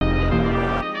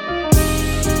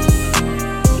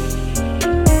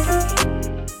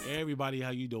everybody,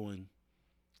 how you doing?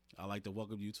 I'd like to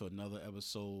welcome you to another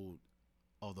episode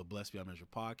of the Blessed Beyond Measure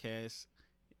podcast.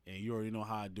 And you already know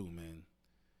how I do, man.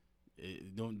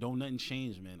 Don't nothing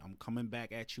change, man. I'm coming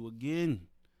back at you again.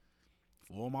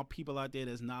 For all my people out there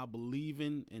that's not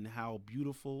believing in how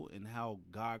beautiful and how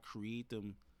God created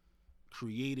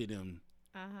them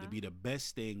to be the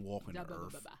best thing walking the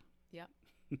earth. Yep.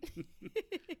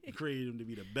 Created them to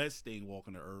be the best thing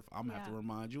walking the earth. I'm gonna have to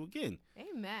remind you again.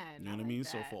 Amen. You know what I mean?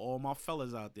 So for all my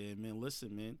fellas out there, man,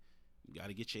 listen, man, you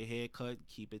gotta get your hair cut,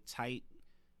 keep it tight.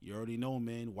 You already know,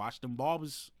 man. Watch them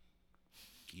barbers.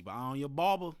 Keep an eye on your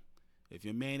barber. If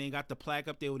your man ain't got the plaque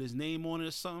up there with his name on it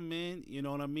or something, man, you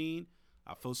know what I mean?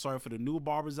 I feel sorry for the new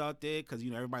barbers out there because,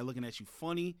 everybody looking at you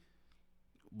funny.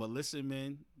 But listen,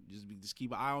 man, just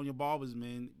keep an eye on your barbers,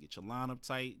 man. Get your line up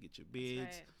tight, get your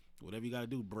beards, whatever you got to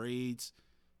do, braids.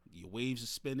 Your waves are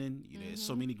spinning. There's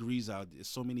so many greases out there. There's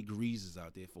so many greases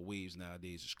out there for waves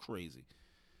nowadays. It's crazy.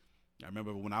 I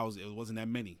remember when it wasn't that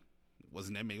many. It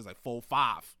wasn't that many. It was like 4 or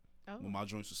 5 when my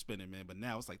joints were spinning, man. But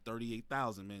now it's like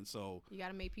 38,000, man. So you got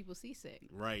to make people seasick.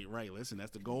 Right. Listen,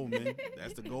 that's the goal, man.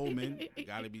 That's the goal, man.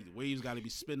 Waves got to be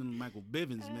spinning like Michael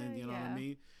Bivins, man. You know what I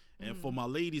mean? And for my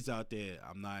ladies out there,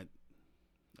 I'm not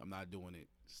doing it.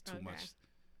 It's too much.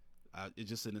 It's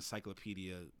just an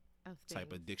encyclopedia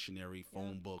type of dictionary,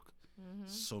 phone book.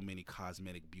 So many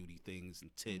cosmetic beauty things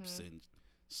and tips and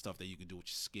stuff that you can do with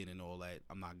your skin and all that.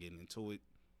 I'm not getting into it.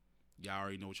 Y'all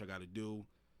already know what y'all got to do.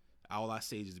 All I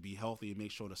say is just be healthy and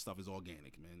make sure the stuff is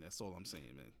organic, man. That's all I'm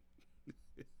saying,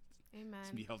 man. Amen.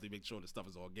 Just be healthy, make sure the stuff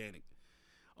is organic.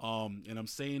 And I'm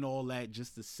saying all that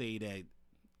just to say that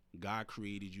God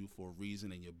created you for a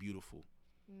reason and you're beautiful,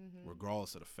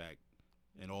 regardless of the fact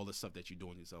and all the stuff that you're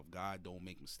doing yourself. God don't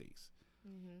make mistakes.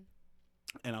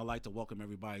 And I'd like to welcome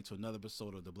everybody to another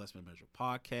episode of the Blessed Beyond Measure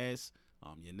podcast.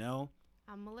 I'm Yanel.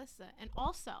 I'm Melissa. And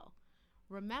also,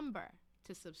 remember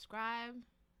to subscribe,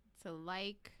 to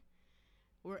like.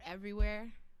 We're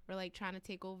everywhere. We're like trying to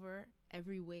take over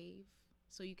every wave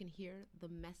so you can hear the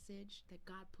message that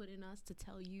God put in us to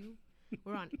tell you.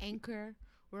 We're on Anchor.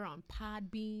 We're on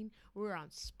Podbean. We're on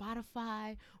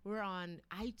Spotify. We're on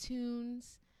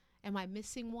iTunes. Am I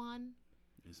missing one?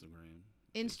 Instagram.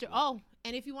 Oh,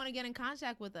 and if you want to get in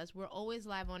contact with us, we're always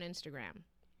live on Instagram.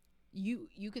 You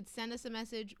could send us a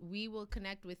message. We will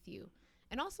connect with you.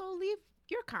 And also leave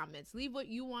your comments. Leave what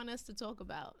you want us to talk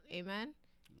about. Amen?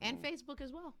 And Facebook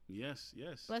as well. Yes.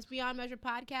 Blessed Beyond Measure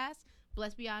Podcast.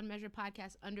 Blessed Beyond Measure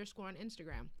Podcast _ on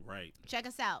Instagram. Right. Check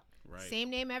us out. Right. Same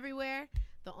name everywhere.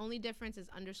 The only difference is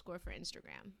 _ for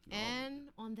Instagram. And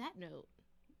on that note,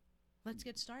 let's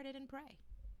get started and pray.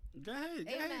 Go ahead.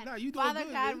 Amen. Nah, you doing Father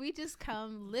good, God, man. we just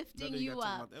come lifting you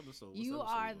up. You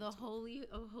are the Holy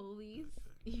of Holies.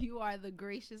 You are the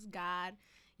gracious God.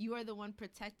 You are the one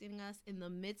protecting us in the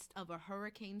midst of a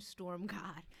hurricane storm,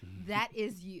 God. That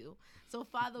is you. So,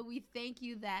 Father, we thank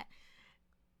you that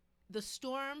the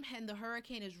storm and the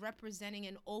hurricane is representing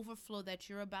an overflow that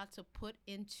you're about to put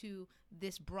into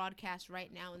this broadcast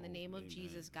right now in the name of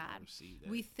Jesus, God.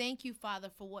 We thank you, Father,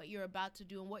 for what you're about to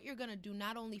do and what you're going to do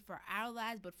not only for our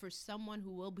lives, but for someone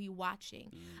who will be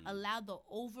watching. Allow the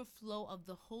overflow of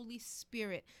the Holy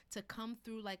Spirit to come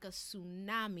through like a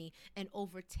tsunami and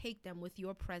overtake them with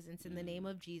your presence in the name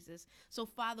of Jesus. So,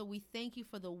 Father, we thank you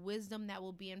for the wisdom that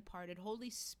will be imparted. Holy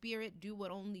Spirit, do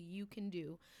what only you can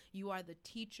do. You are the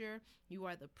teacher. You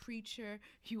are the preacher.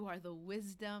 You are the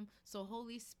wisdom. So,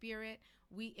 Holy Spirit,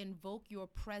 we invoke your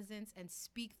presence and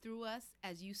speak through us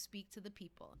as you speak to the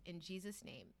people. In Jesus'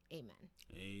 name, amen.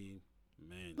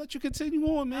 Amen. Let you continue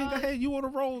on, man. Go ahead. You on the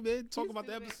roll, man. Talk about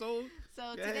the episode.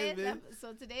 So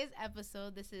today's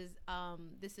episode, this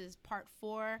is part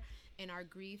 4 in our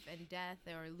grief and death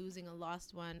or losing a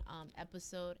lost one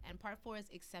episode. And part 4 is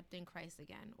accepting Christ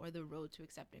again, or the road to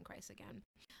accepting Christ again.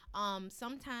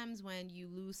 Sometimes when you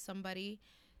lose somebody,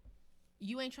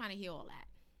 you ain't trying to hear all that.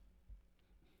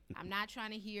 I'm not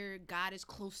trying to hear God is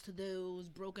close to those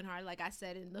broken heart, like I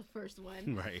said in the first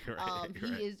one. Right.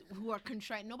 He is who are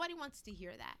contrite. Nobody wants to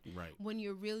hear that. Right. When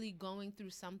you're really going through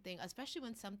something, especially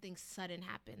when something sudden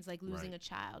happens, like losing a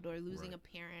child or losing a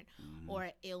parent or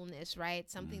an illness,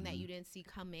 right? Something that you didn't see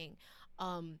coming.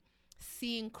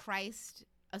 Seeing Christ,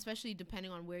 especially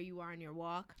depending on where you are in your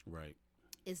walk, right,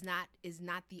 is not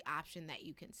the option that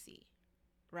you can see,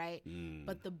 right?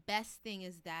 But the best thing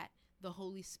is that the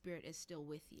Holy Spirit is still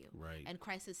with you. Right. And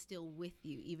Christ is still with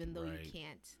you, even though you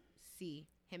can't see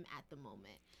him at the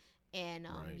moment. And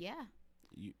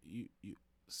You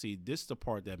see, this is the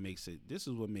part that makes it, this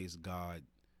is what makes God,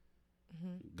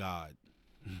 God,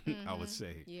 I would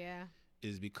say. Yeah.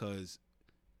 Is because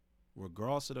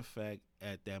regardless of the fact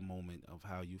at that moment of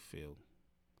how you feel,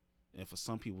 And for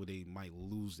some people, they might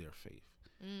lose their faith.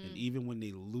 And even when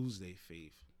they lose their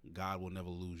faith, God will never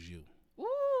lose you.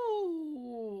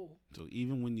 Ooh. So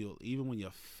even when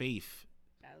your faith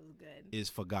that was good. is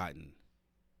forgotten,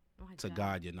 to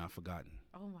God you're not forgotten.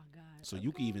 Oh my God. So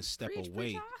you can even step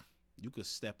away. You could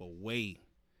step away.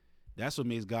 That's what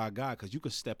makes God God, because you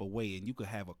could step away and you could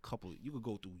have you could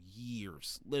go through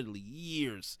years, literally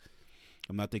years.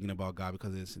 I'm not thinking about God because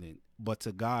of the incident, but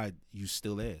to God, you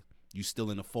still there. You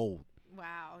still in the fold.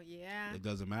 Wow, yeah. It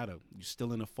doesn't matter. You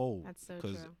still in the fold. That's so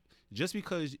true. Just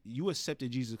because you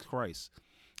accepted Jesus Christ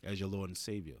as your Lord and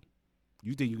Savior,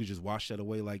 you think you could just wash that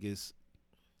away like it's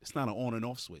not an on and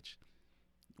off switch.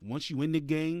 Once you in the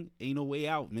gang, ain't no way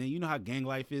out, man. You know how gang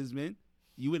life is, man.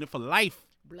 You in it for life.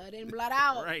 Blood in, blood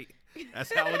out. Right.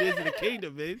 That's how it is in the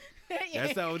kingdom, man.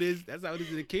 That's how it is. That's how it is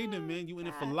in the kingdom, man. You in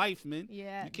it for life, man.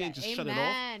 Yeah. You can't just shut it off.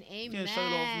 Amen. You can't shut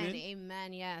it off, man.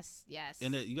 Amen. Yes. Yes.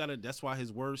 And you gotta. That's why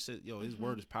his word said, his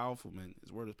word is powerful, man.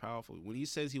 His word is powerful. When he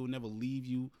says he will never leave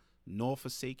you nor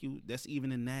forsake you, that's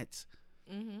even in that.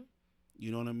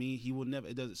 You know what I mean? He will never.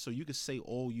 It does. So you can say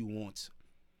all you want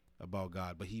about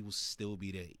God, but he will still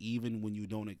be there, even when you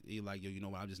don't. You're like, you know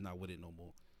what? I'm just not with it no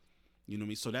more. You know what I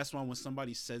mean? So that's why when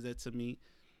somebody says that to me,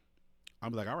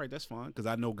 I'm like, all right, that's fine, because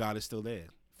I know God is still there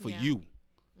for you,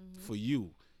 for you.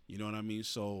 You know what I mean?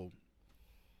 So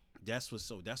that's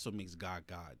what makes God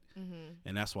God,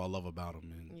 and that's what I love about him,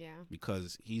 man. Yeah,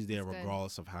 because he's there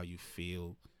regardless of how you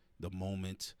feel, the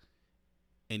moment,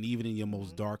 and even in your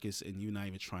most darkest, and you're not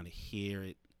even trying to hear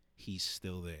it, he's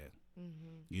still there.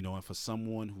 You know, and for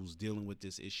someone who's dealing with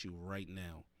this issue right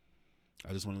now,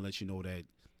 I just want to let you know that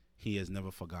he has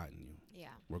never forgotten you. Yeah.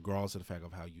 Regardless of the fact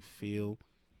of how you feel,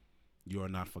 you are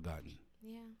not forgotten.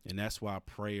 Yeah. And that's why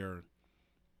prayer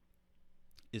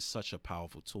is such a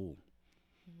powerful tool.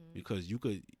 Because you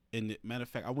could, and matter of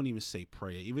fact, I wouldn't even say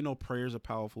prayer. Even though prayer is a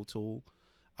powerful tool,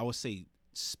 I would say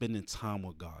spending time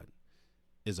with God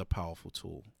is a powerful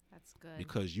tool. That's good.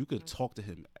 Because you could talk to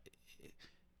him.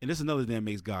 And this is another thing that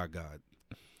makes God God.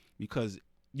 Because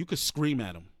you could scream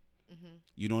at him.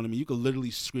 You know what I mean? You could literally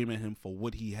scream at him for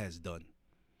what he has done,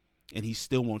 and he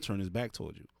still won't turn his back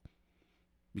toward you,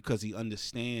 because he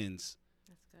understands.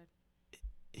 That's good.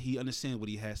 He understands what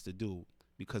he has to do,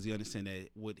 because he understands that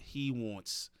what he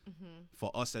wants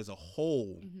for us as a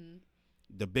whole,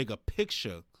 the bigger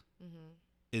picture,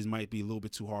 might be a little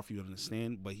bit too hard for you to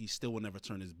understand, but he still will never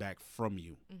turn his back from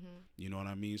you. You know what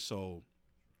I mean? So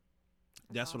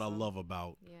that's awesome. What I love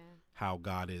about how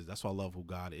God is. That's why I love who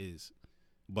God is.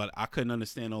 But I couldn't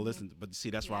understand all this. But see,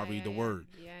 that's why I read the word.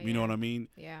 You know what I mean?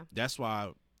 Yeah. That's why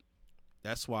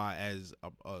as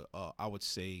I would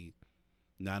say,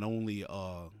 not only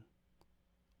a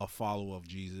follower of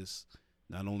Jesus,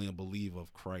 not only a believer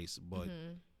of Christ, but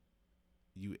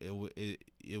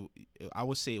I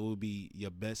would say it would be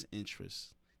your best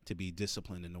interest to be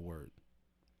disciplined in the word.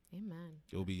 Amen.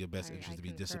 It would be your best interest to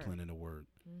be disciplined in the word,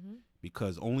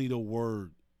 because only the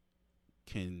word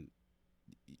can.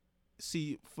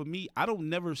 See, for me, I don't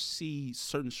never see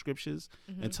certain scriptures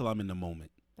until I'm in the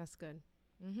moment. That's good.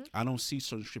 I don't see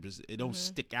certain scriptures. It don't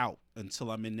stick out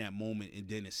until I'm in that moment, and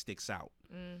then it sticks out.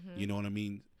 You know what I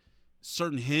mean?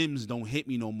 Certain hymns don't hit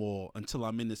me no more until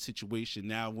I'm in the situation.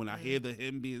 Now, when I hear the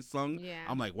hymn being sung,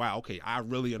 I'm like, wow, okay, I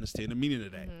really understand the meaning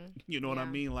of that. You know what I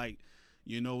mean? Like,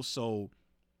 you know, so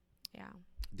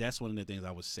that's one of the things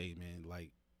I would say, man. Like,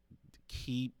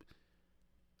 keep...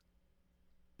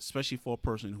 Especially for a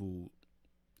person who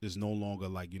is no longer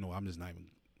like, you know, I'm just not even,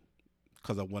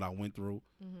 because of what I went through,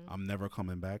 I'm never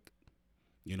coming back.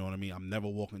 You know what I mean? I'm never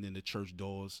walking into church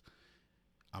doors.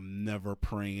 I'm never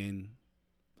praying.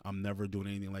 I'm never doing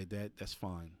anything like that. That's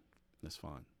fine. That's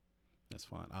fine. That's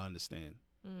fine. I understand.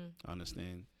 I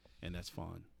understand. And that's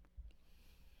fine.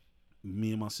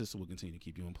 Me and my sister will continue to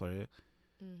keep you in prayer.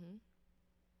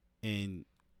 And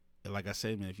like I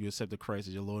said, man, if you accept Christ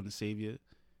as your Lord and Savior,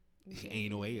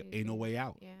 ain't no way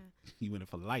out. Yeah. You in it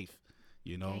for life,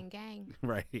 you know. Gang.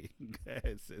 Right.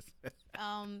 And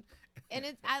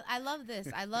it's I love this.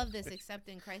 I love this,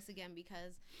 accepting Christ again,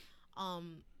 because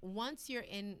once you're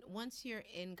in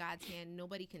God's hand,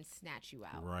 nobody can snatch you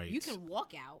out. Right. You can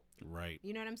walk out. Right.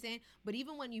 You know what I'm saying? But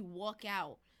even when you walk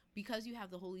out, because you have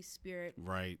the Holy Spirit,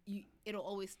 right, it'll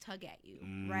always tug at you,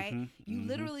 right? You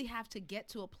literally have to get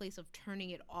to a place of turning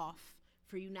it off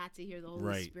for you not to hear the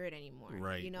Holy Spirit anymore.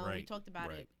 Right. You know, we talked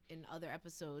about it in other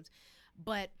episodes.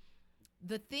 But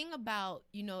the thing about,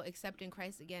 you know, accepting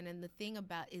Christ again, and the thing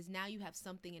about is now you have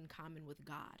something in common with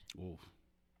God. Oof.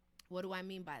 What do I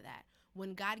mean by that?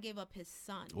 When God gave up his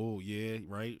son. Oh, yeah,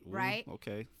 right. Ooh, right?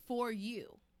 Okay. For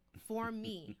you, for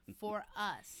me, for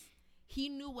us. He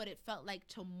knew what it felt like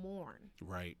to mourn.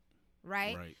 Right.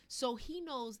 right? So he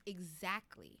knows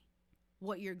exactly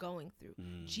what you're going through.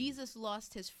 Jesus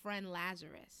lost his friend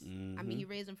Lazarus. I mean, he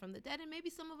raised him from the dead, and maybe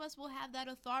some of us will have that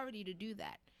authority to do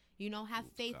that. You know, have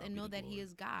faith and know that he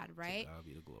is God, right? To God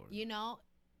be the glory. You know,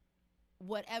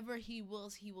 whatever he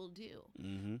wills, he will do.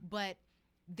 But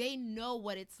they know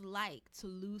what it's like to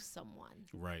lose someone.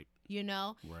 Right. You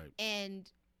know? Right. And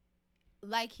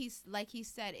like he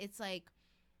said, it's like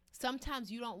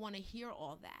sometimes you don't want to hear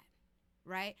all that.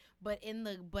 Right? But in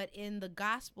the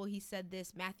gospel, he said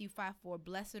this, Matthew 5:4,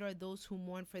 blessed are those who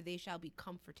mourn, for they shall be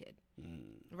comforted.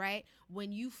 Right?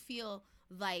 When you feel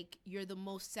like you're the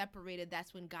most separated,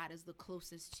 that's when God is the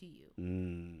closest to you.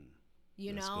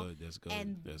 You know? That's good.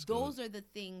 And those are the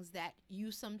things that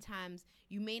you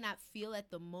may not feel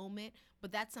at the moment,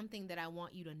 but that's something that I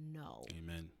want you to know.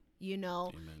 Amen. You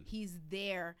know? Amen. He's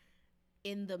there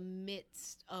in the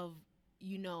midst of,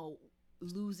 you know,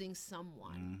 losing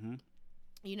someone.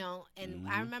 You know, and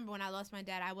I remember when I lost my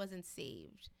dad, I wasn't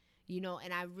saved, you know,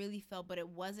 and I really felt, but it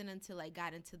wasn't until I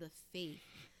got into the faith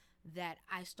that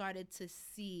I started to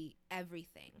see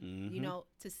everything, you know,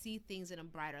 to see things in a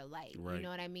brighter light. Right. You know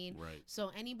what I mean? Right.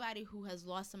 So anybody who has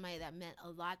lost somebody that meant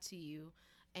a lot to you,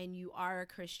 and you are a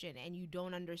Christian and you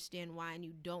don't understand why and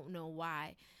you don't know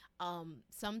why,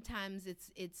 sometimes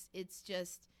it's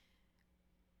just,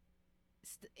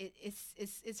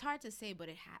 it's hard to say, but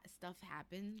stuff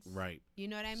happens. Right. You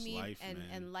know what I mean? Life,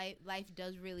 and life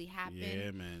does really happen.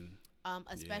 Yeah, man.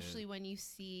 Especially when you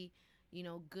see, you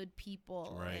know, good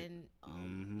people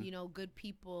and you know, good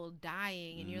people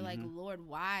dying, and you're like, Lord,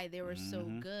 why? They were so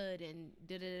good and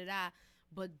da da da da.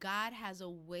 But God has a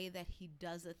way that he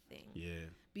does a thing. Yeah.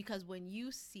 Because when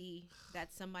you see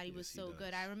that somebody was so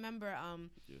good, I remember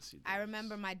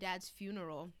my dad's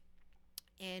funeral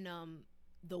and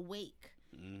the wake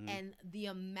and the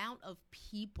amount of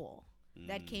people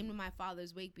that came to my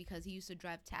father's wake, because he used to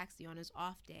drive taxi on his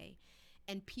off day,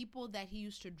 and people that he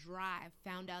used to drive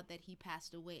found out that he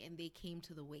passed away, and they came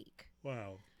to the wake.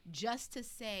 Wow. Just to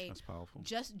say, that's powerful.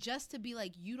 Just to be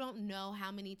like, you don't know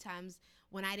how many times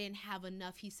when I didn't have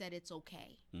enough, he said it's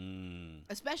okay.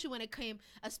 Especially when it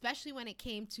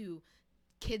came to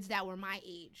kids that were my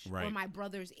age or my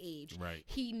brother's age. Right.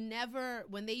 He never,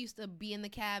 when they used to be in the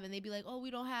cab and they'd be like, oh,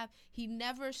 we don't have, he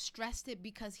never stressed it,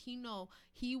 because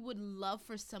he would love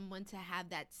for someone to have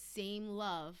that same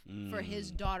love for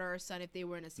his daughter or son if they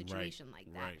were in a situation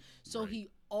like that. So he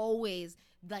always,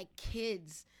 like,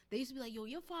 kids, they used to be like, yo,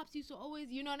 your pops used to always,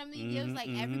 you know what I mean? It was like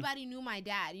everybody knew my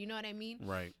dad, you know what I mean?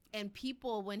 Right. And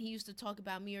people, when he used to talk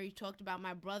about me, or he talked about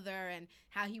my brother and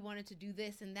how he wanted to do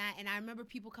this and that, and I remember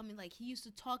people coming like, he used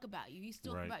to talk about you, he used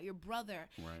to talk about your brother,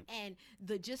 and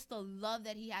the love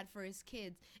that he had for his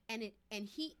kids, and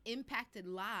he impacted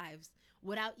lives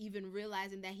without even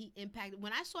realizing that he impacted.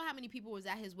 When I saw how many people was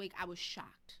at his wake, I was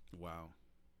shocked. Wow.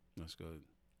 That's good.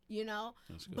 You know?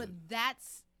 That's good. But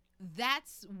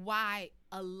that's why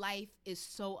a life is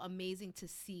so amazing to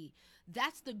see.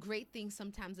 That's the great thing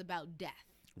sometimes about death.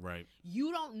 Right.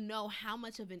 You don't know how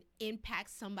much of an impact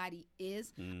somebody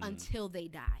is until they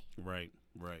die. Right.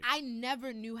 Right. I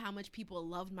never knew how much people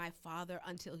loved my father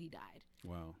until he died.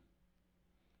 Wow.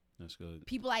 That's good.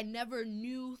 People I never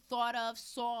knew, thought of,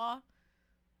 saw,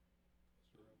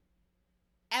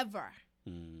 ever.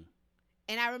 And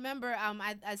I remember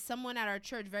as someone at our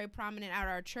church, very prominent at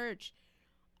our church,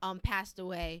 passed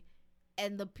away,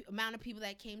 and the amount of people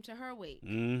that came to her wake,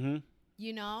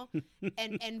 you know,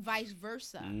 and vice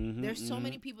versa. There's so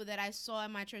many people that I saw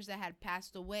in my church that had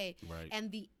passed away,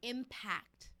 and the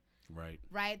impact,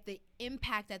 the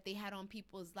impact that they had on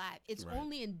people's lives. It's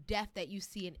only in death that you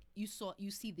see you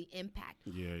see the impact.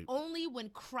 Only when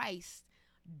Christ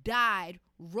died,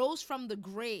 rose from the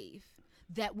grave,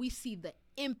 that we see the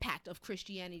impact of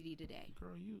Christianity today.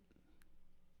 Girl,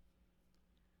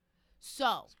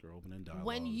 So,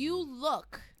 when you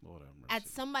look at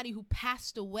somebody who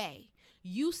passed away,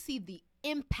 you see the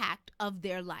impact of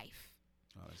their life,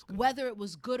 whether it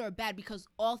was good or bad, because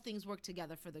all things work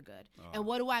together for the good. And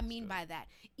what do I mean by that?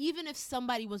 Even if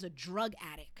somebody was a drug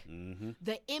addict,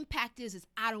 the impact is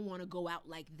I don't want to go out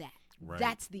like that.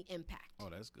 That's the impact. Oh,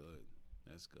 that's good.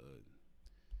 That's good.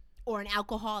 Or an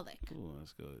alcoholic. Oh,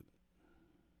 that's good.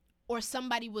 Or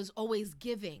somebody was always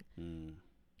giving.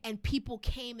 And people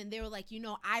came and they were like, you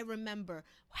know, I remember.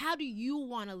 How do you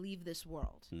want to leave this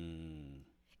world?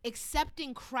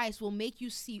 Accepting Christ will make you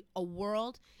see a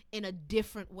world in a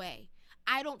different way.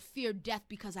 I don't fear death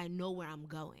because I know where I'm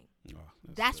going.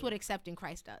 That's what accepting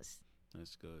Christ does.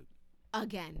 That's good.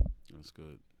 Again. That's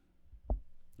good.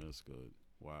 That's good.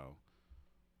 Wow.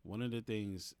 One of the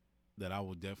things that I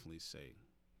would definitely say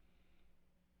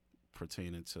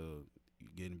pertaining to,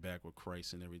 getting back with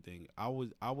Christ and everything, I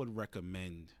would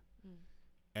recommend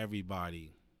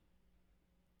everybody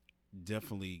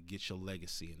definitely get your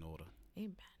legacy in order.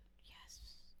 Amen. Yes.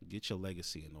 Get your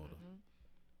legacy in order.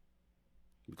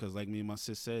 Because like me and my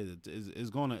sis said,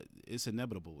 it's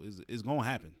inevitable. It's gonna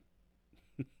happen.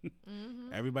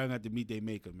 Everybody got to meet their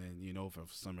maker, man. You know, for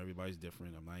some, everybody's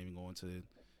different. I'm not even going to.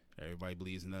 Everybody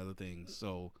believes in other things.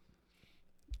 So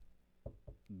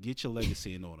get your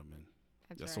legacy in order, man.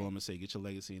 That's all I'm gonna say. Get your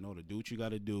legacy in order. Do what you got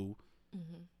to do.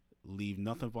 Leave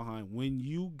nothing behind. When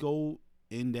you go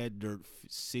in that dirt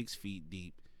 6 feet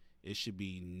deep, it should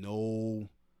be no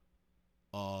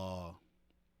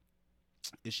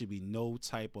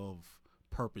type of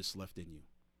purpose left in you.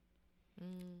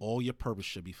 All your purpose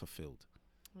should be fulfilled.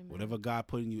 Amen. Whatever God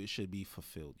put in you, it should be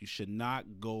fulfilled. You should not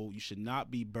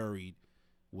be buried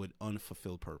with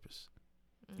unfulfilled purpose.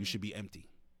 You should be empty.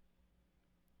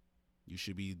 You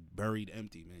should be buried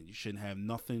empty, man. You shouldn't have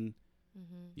nothing.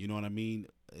 You know what I mean?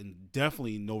 And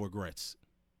definitely no regrets.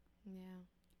 Yeah.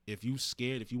 If you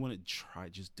scared, if you want to try,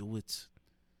 just do it.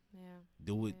 Yeah.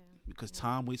 Do it. Because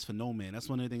time waits for no man. That's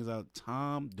one of the things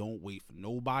time don't wait for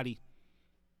nobody.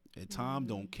 And time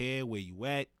don't care where you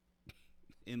at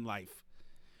in life.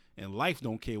 And life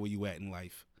don't care where you at in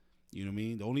life. You know what I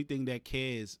mean? The only thing that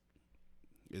cares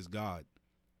is God.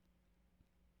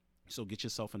 So get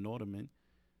yourself in order, man.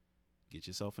 Get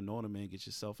yourself in order, man. Get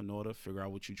yourself in order. Figure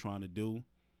out what you're trying to do.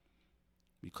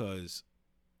 Because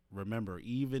remember,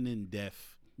 even in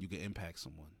death, you can impact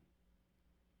someone.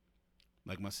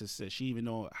 Like my sister said, she even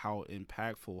know how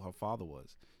impactful her father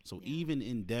was. So even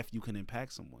in death, you can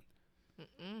impact someone.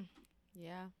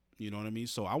 Yeah. You know what I mean?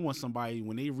 So I want somebody,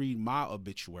 when they read my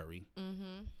obituary,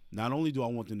 not only do I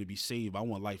want them to be saved, I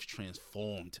want life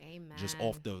transformed. Amen. Just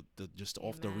off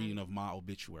the reading of my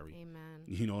obituary. Amen.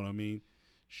 You know what I mean?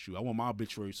 Shoot, I want my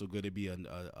obituary so good to be the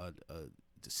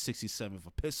 67th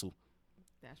epistle.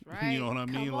 That's right. You know what I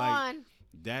mean? Come like on.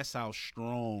 That's how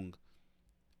strong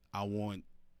I want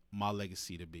my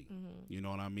legacy to be. You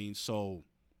know what I mean? So,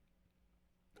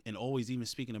 and always even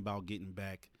speaking about getting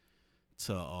back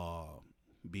to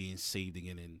being saved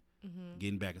again and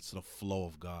getting back into the flow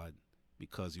of God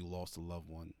because you lost a loved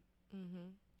one.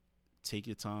 Take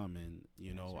your time, and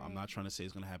you know, I'm not trying to say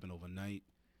it's gonna happen overnight.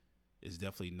 It's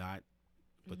definitely not,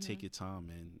 but take your time,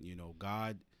 man. You know,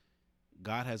 God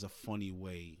has a funny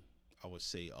way, I would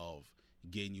say, of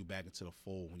getting you back into the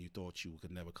fold when you thought you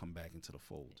could never come back into the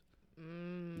fold.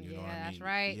 You know what I mean? That's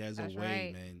right. He has a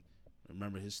way, man.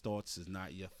 Remember, his thoughts is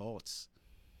not your thoughts.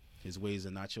 His ways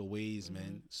are not your ways,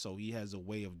 man. So he has a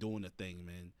way of doing the thing,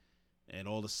 man. And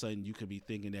all of a sudden, you could be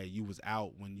thinking that you was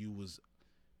out when he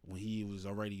was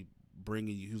already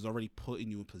bringing you. He was already putting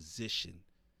you in position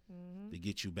to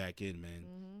get you back in, man.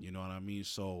 You know what I mean?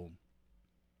 So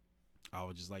I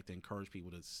would just like to encourage people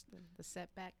to the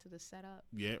setback to the setup.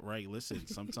 Yeah, right. Listen,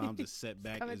 sometimes the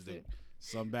setback is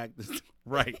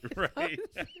right.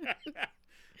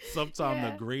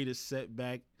 Sometimes the greatest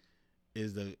setback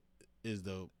is the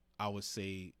I would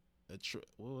say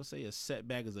a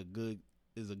setback is a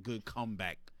good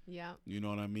comeback. Yeah. You know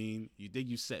what I mean? You think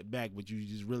you set back, but you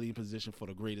just really in position for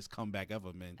the greatest comeback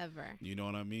ever, man. Ever. You know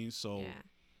what I mean? So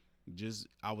just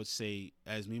I would say,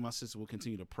 as me and my sister will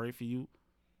continue to pray for you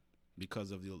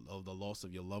because of the loss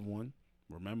of your loved one.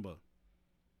 Remember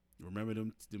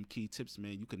them key tips,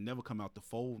 man. You can never come out the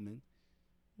fold, man.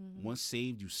 Once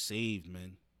saved, you saved,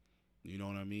 man. You know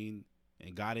what I mean?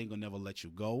 And God ain't gonna never let you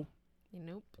go.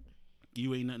 Nope.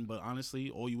 You ain't nothing but, honestly,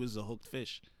 all you is a hooked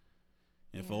fish.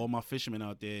 And for all my fishermen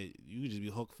out there, you just be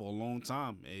hooked for a long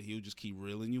time. And he'll just keep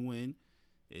reeling you in.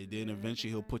 And then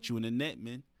eventually he'll put you in the net,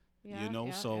 man.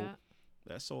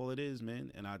 That's all it is,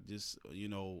 man. And I just,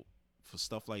 for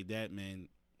stuff like that, man,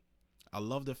 I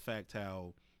love the fact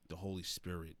how the Holy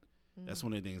Spirit, that's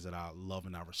one of the things that I love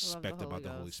and I respect about the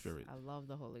Holy Spirit. I love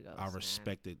the Holy Ghost. I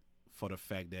respect it for the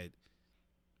fact that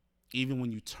even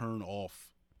when you turn off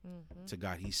to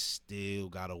God, he still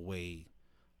got a way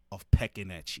of pecking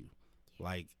at you.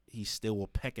 Like, he still will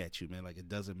peck at you, man. Like, it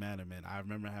doesn't matter, man. I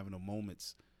remember having the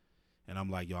moments, and I'm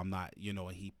like, yo, I'm not, and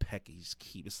he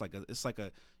it's like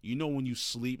a, when you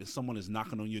sleep and someone is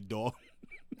knocking on your door.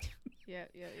 Yeah.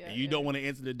 And you don't want to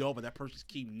answer the door, but that person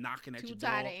keep knocking at your door. Too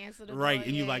tired to answer the door. Right,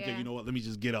 and you're like, yo, you know what? Let me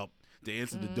just get up to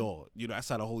answer the door. That's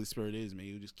how the Holy Spirit is, man.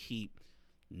 You just keep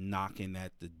knocking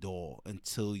at the door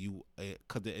until you,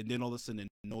 and then all of a sudden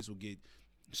the noise will get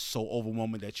so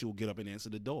overwhelming that you'll get up and answer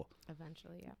the door.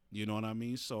 Eventually, yeah. You know what I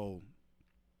mean? So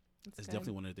it's good.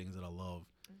 definitely one of the things that I love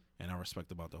and I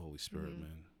respect about the Holy Spirit,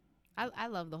 man. I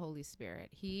love the Holy Spirit.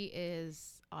 He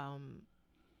is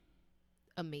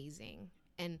amazing.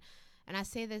 And I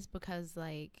say this because,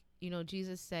 like,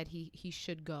 Jesus said he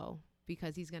should go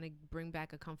because he's going to bring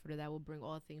back a comforter that will bring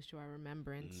all things to our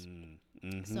remembrance.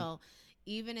 Mm-hmm. So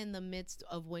even in the midst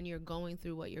of when you're going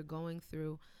through what you're going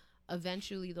through,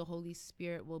 eventually the Holy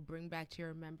Spirit will bring back to your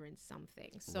remembrance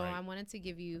something. So I wanted to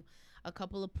give you a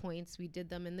couple of points. We did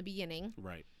them in the beginning.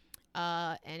 Right.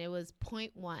 And it was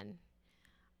point 1,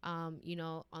 on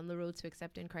the road to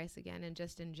accepting Christ again, and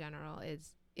just in general,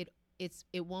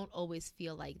 it won't always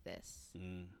feel like this.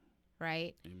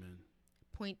 Right? Amen.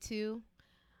 Point 2,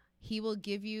 he will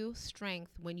give you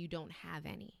strength when you don't have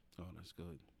any. Oh, that's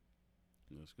good.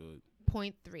 That's good.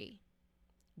 Point 3,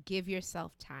 give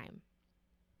yourself time.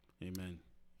 Amen.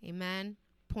 Amen.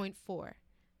 Point 4,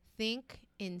 think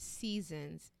in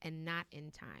seasons and not in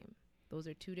time. Those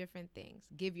are 2 different things.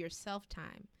 Give yourself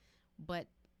time, but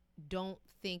don't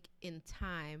think in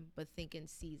time, but think in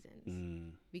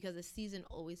seasons. Because a season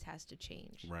always has to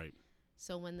change. Right.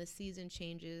 So when the season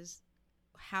changes,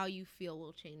 how you feel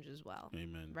will change as well.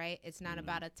 Amen. Right? It's not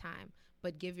about a time,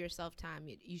 but give yourself time.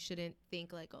 You shouldn't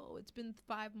think like, oh, it's been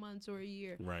 5 months or a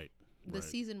year. Right. The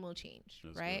season will change.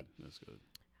 That's right? Good. That's good.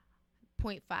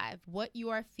 Point 5, what you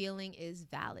are feeling is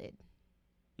valid.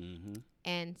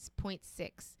 And point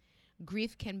 6,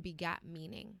 grief can beget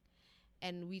meaning.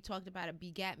 And we talked about it,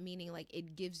 beget meaning, like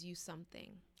it gives you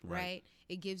something, right?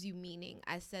 It gives you meaning.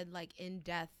 I said, like, in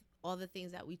death, all the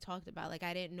things that we talked about, like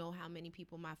I didn't know how many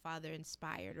people my father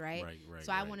inspired, right? Right.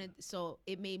 So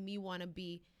it made me want to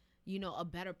be, a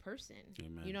better person.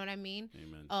 Amen. You know what I mean?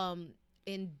 Amen.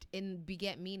 In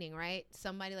beget meaning, right?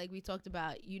 Somebody, like we talked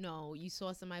about, you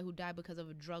saw somebody who died because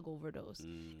of a drug overdose.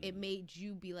 It made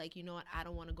you be like, you know what, I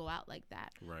don't want to go out like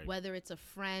that. Right. Whether it's a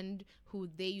friend who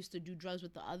they used to do drugs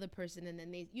with the other person, and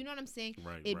then you know what I'm saying?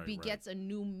 Right. It begets a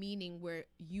new meaning where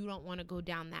you don't want to go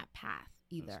down that path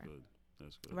either.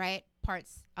 That's good. Right?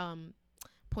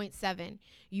 Point 7,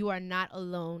 you are not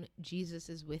alone. Jesus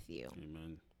is with you.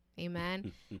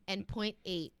 Amen. And point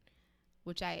 8,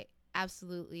 which I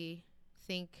absolutely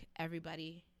think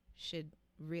everybody should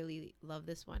really love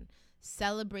this one.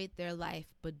 Celebrate their life,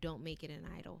 but don't make it an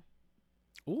idol.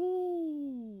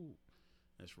 Ooh,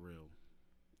 that's real.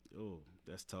 Oh,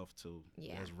 that's tough too.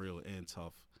 Yeah, that's real and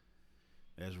tough.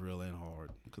 That's real and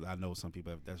hard, because I know some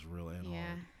people that's real and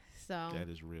hard. So that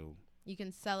is real. You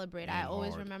can celebrate. I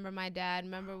always remember my dad.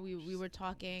 Remember we were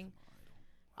talking,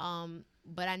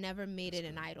 but I never made it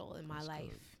an idol in my life.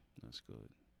 That's good.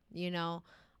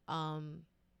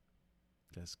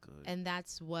 That's good. And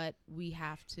that's what we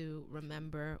have to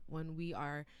remember when we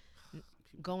are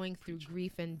going through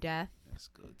grief and death. That's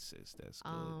good, sis. That's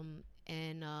good.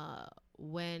 And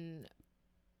when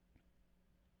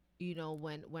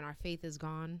our faith is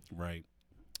gone, right?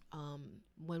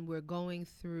 When we're going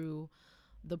through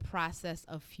the process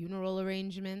of funeral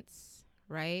arrangements,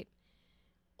 right?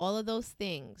 All of those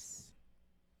things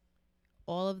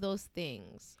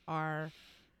are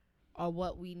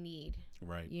what we need.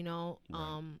 Right.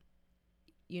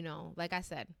 Like I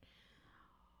said,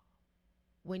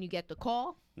 when you get the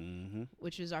call,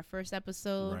 which is our first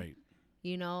episode, right?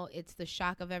 It's the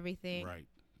shock of everything. Right.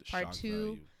 Part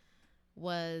 2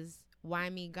 was why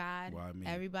me, God? Why me?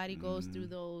 Everybody goes through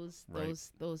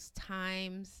those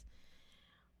times.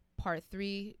 Part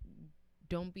 3,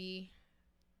 don't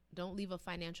leave a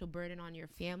financial burden on your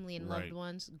family and loved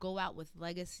ones. Go out with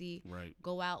legacy. Right.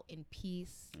 Go out in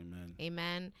peace.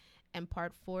 Amen. And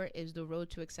part 4 is the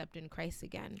road to accepting Christ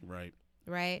again. Right.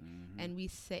 Right. And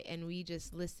we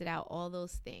just listed out all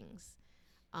those things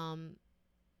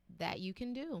that you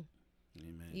can do.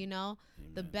 Amen.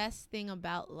 The best thing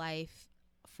about life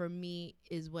for me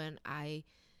is when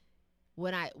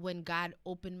God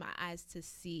opened my eyes to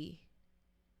see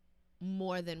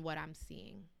more than what I'm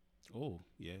seeing. Oh,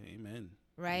 yeah. Amen.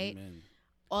 Right? Amen.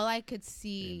 All I could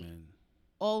see,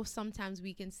 Amen. Sometimes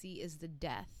we can see is the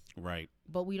death. Right.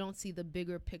 But we don't see the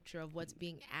bigger picture of what's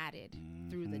being added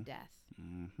through the death.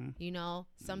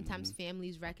 Sometimes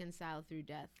families reconcile through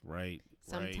death. Right.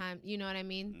 Sometimes, you know what I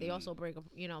mean? They also break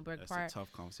apart. That's a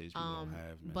tough conversation we don't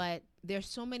have, man. But there's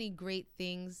so many great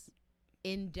things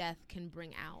in death can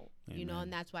bring out,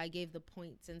 and that's why I gave the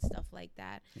points and stuff like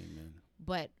that. Amen.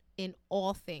 But in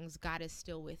all things, God is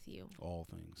still with you. All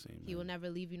things. Amen. He will never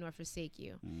leave you nor forsake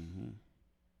you.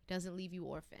 Doesn't leave you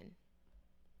orphan.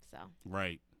 So.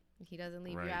 Right. He doesn't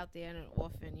leave you out there in an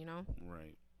orphan,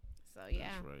 Right. So, yeah.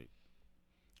 That's right.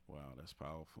 Wow, that's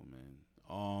powerful, man.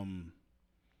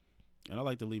 And I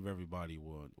like to leave everybody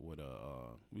with we're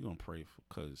going to pray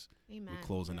because we're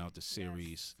closing out the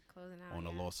series on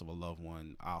the loss of a loved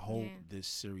one. I hope this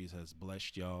series has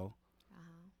blessed y'all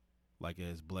like it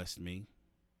has blessed me.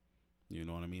 You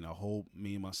know what I mean? I hope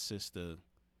me and my sister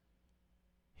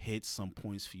hit some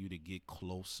points for you to get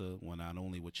closer, well, not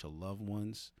only with your loved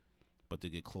ones, but to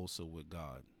get closer with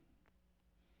God.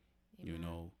 Amen. You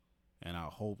know, and I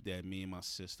hope that me and my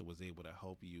sister was able to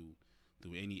help you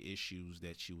through any issues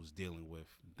that you was dealing with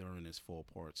during this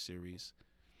 4-part series.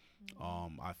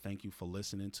 I thank you for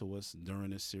listening to us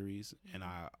during this series, and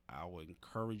I would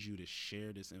encourage you to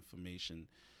share this information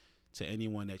to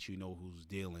anyone that you know who's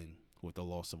dealing with the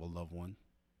loss of a loved one.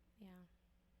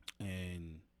 Yeah.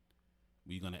 And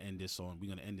we're gonna end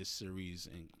this series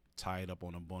and tie it up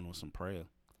on a bun with some prayer.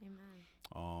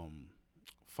 Amen.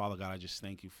 Father God, I just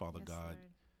thank you, Father God. Lord.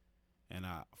 And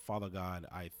Father God,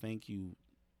 I thank you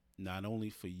not only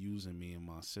for using me and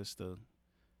my sister,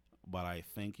 but I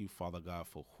thank you, Father God,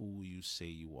 for who you say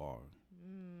you are.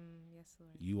 Yes,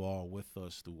 Lord. You are with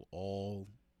us through all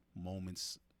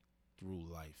moments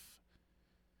through life.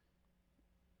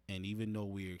 And even though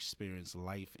we experience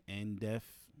life and death,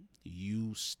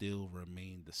 you still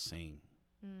remain the same.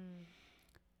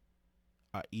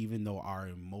 Even though our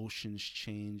emotions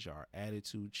change, our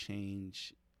attitude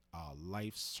change, our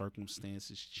life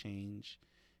circumstances change,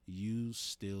 you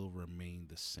still remain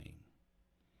the same.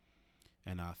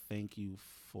 And I thank you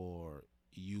for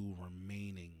you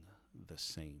remaining the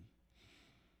same.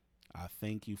 I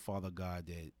thank you, Father God,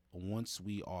 that once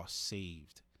we are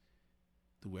saved,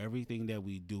 through everything that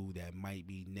we do that might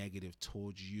be negative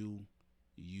towards you,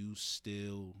 you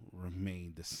still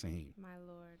remain the same. My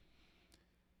Lord.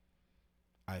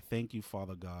 I thank you,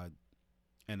 Father God,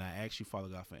 and I ask you, Father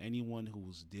God, for anyone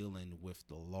who's dealing with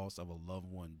the loss of a loved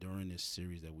one during this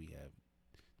series that we have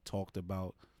talked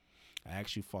about, I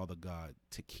ask you, Father God,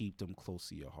 to keep them close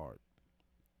to your heart.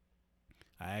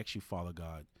 I ask you, Father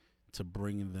God, to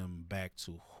bring them back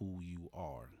to who you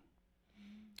are.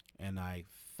 And I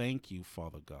thank you,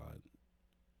 Father God,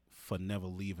 for never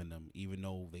leaving them, even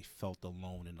though they felt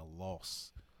alone in the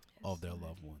loss of their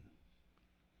loved one.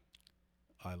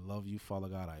 I love you, Father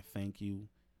God. I thank you.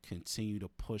 Continue to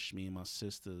push me and my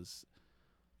sister's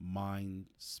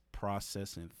minds,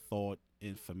 process, and thought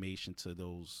information to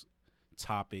those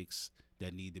topics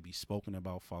that need to be spoken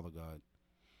about, Father God.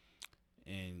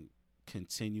 And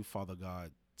continue, Father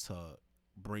God, to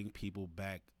bring people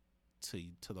back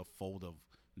to the fold of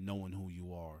knowing who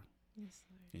you are. Yes,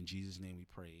 Lord. In Jesus' name we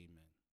pray, amen.